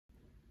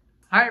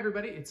Hi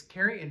everybody, it's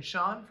Carrie and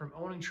Sean from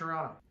Owning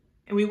Toronto.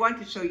 And we want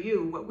to show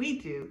you what we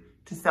do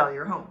to sell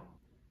your home.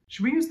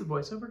 Should we use the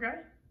voiceover guy?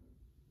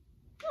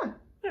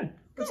 Yeah,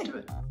 Let's do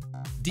it.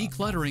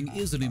 Decluttering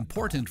is an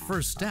important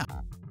first step.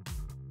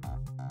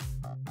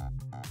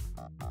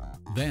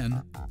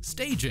 Then,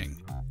 staging.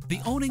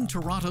 The Owning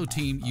Toronto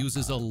team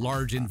uses a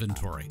large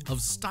inventory of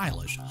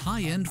stylish,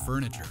 high-end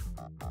furniture.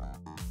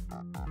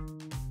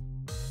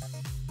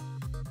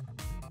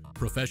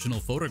 Professional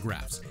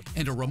photographs,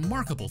 and a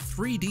remarkable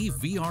 3D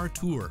VR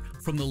tour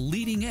from the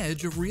leading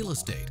edge of real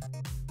estate.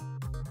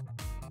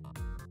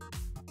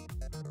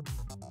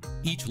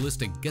 Each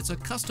listing gets a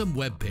custom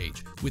web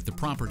page with the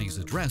property's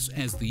address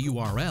as the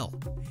URL.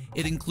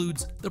 It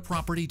includes the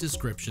property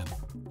description,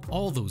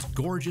 all those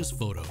gorgeous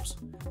photos,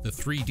 the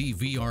 3D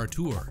VR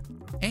tour,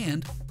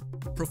 and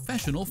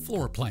professional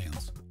floor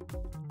plans.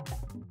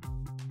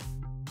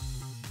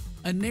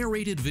 A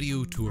narrated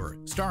video tour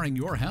starring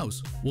your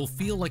house will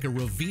feel like a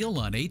reveal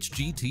on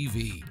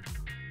HGTV.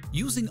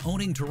 Using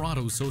Owning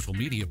Toronto's social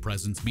media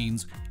presence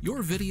means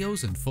your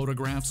videos and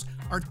photographs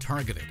are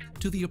targeted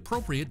to the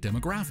appropriate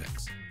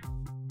demographics.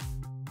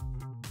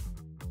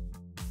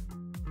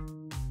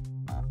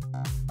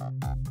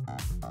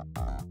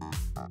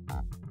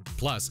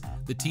 Plus,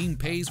 the team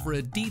pays for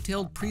a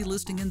detailed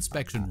pre-listing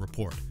inspection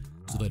report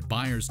so that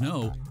buyers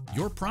know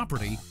your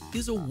property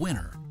is a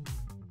winner.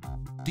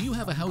 Do you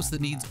have a house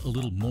that needs a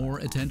little more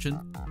attention?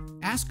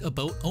 Ask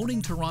about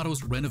Owning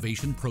Toronto's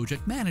Renovation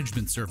Project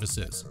Management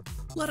Services.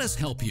 Let us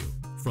help you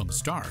from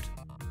start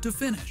to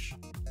finish.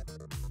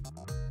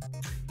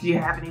 Do you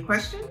have any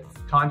questions?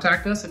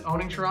 Contact us at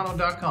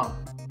owningtoronto.com.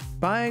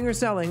 Buying or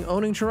selling,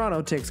 Owning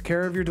Toronto takes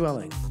care of your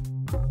dwelling.